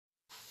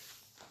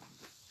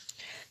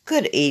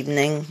Good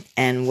evening,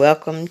 and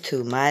welcome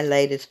to my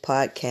latest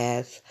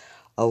podcast,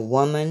 A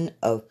Woman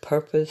of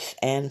Purpose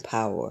and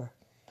Power.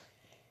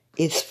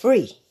 It's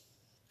free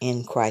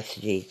in Christ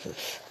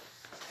Jesus.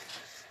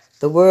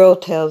 The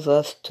world tells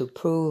us to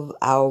prove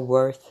our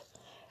worth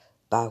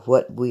by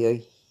what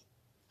we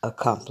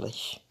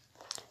accomplish.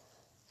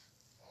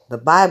 The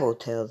Bible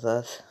tells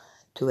us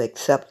to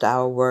accept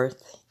our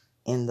worth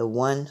in the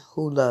one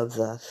who loves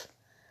us.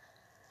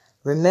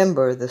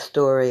 Remember the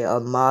story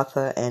of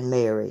Martha and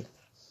Mary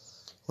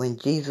when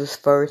Jesus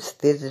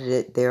first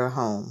visited their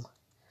home.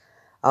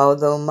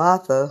 Although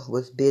Martha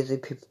was busy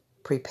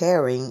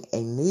preparing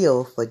a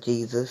meal for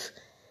Jesus,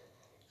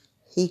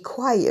 he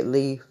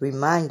quietly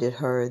reminded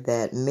her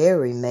that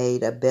Mary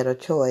made a better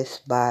choice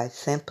by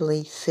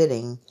simply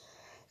sitting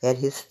at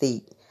his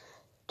feet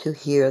to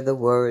hear the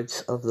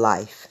words of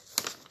life.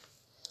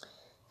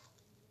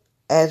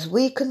 As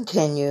we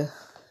continue,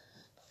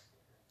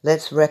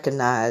 let's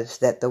recognize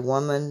that the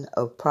woman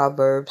of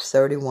Proverbs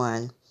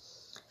 31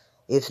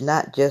 is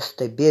not just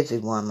a busy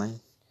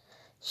woman.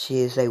 She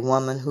is a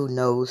woman who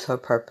knows her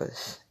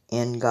purpose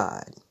in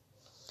God.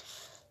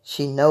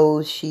 She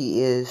knows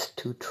she is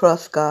to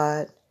trust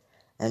God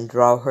and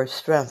draw her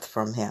strength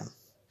from Him,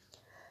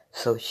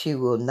 so she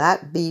will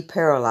not be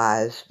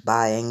paralyzed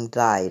by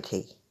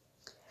anxiety.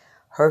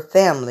 Her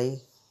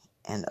family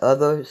and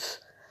others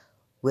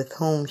with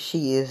whom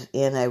she is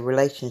in a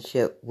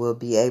relationship will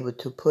be able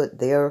to put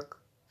their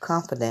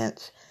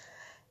confidence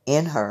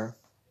in her.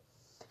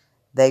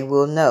 They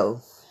will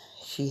know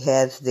she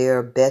has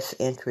their best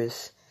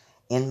interests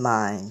in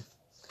mind.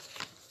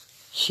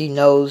 She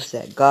knows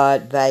that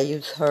God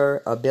values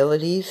her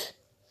abilities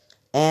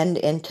and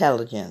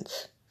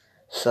intelligence,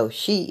 so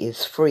she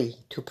is free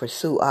to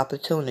pursue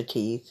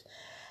opportunities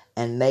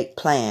and make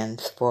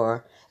plans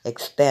for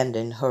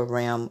expanding her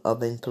realm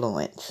of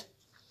influence.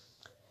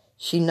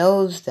 She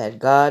knows that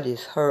God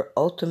is her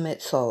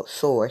ultimate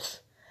source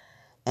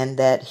and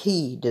that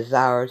He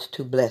desires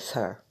to bless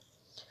her.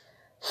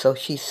 So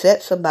she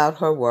sets about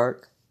her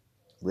work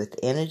with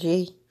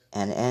energy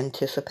and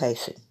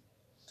anticipation.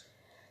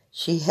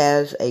 She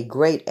has a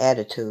great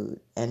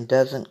attitude and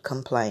doesn't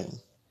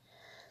complain.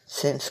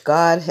 Since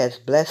God has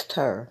blessed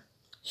her,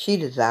 she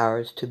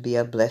desires to be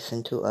a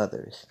blessing to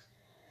others,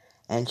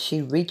 and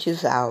she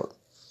reaches out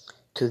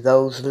to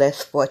those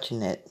less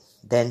fortunate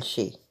than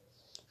she,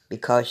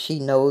 because she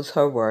knows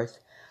her worth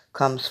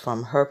comes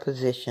from her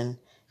position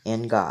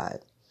in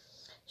God.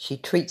 She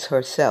treats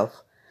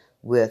herself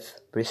with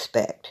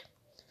respect.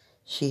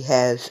 She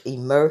has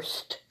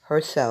immersed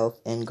herself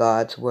in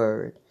God's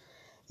Word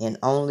and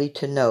only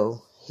to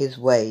know His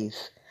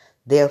ways.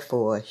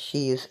 Therefore,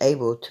 she is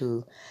able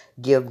to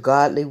give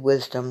godly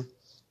wisdom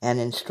and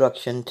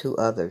instruction to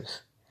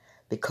others,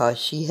 because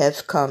she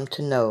has come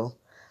to know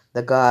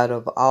the God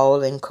of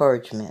all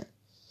encouragement.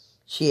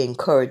 She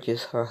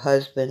encourages her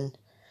husband,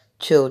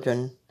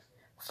 children,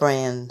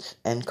 friends,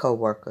 and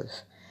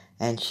co-workers,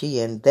 and she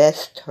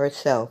invests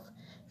herself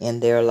in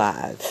their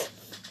lives.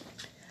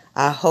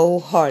 I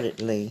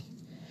wholeheartedly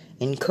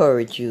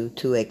encourage you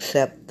to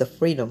accept the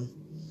freedom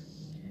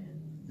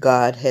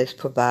God has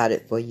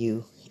provided for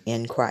you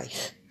in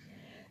Christ.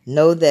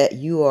 Know that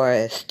you are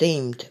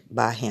esteemed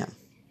by Him.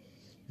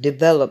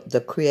 Develop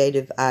the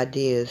creative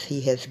ideas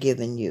He has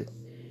given you.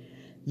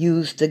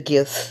 Use the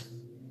gifts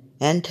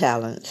and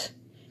talents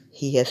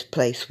He has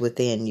placed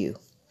within you.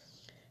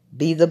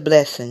 Be the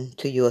blessing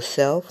to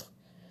yourself,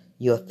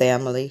 your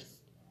family,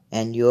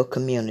 and your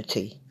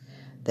community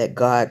that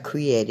God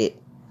created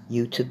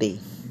you to be.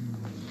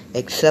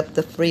 Accept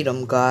the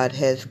freedom God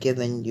has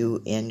given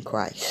you in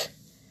Christ.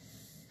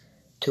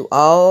 To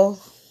all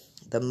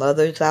the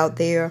mothers out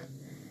there,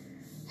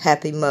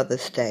 happy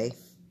Mother's Day.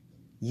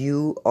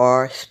 You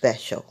are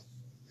special.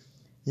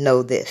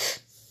 Know this.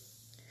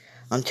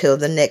 Until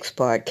the next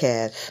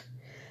podcast,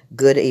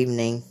 good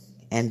evening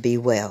and be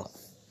well.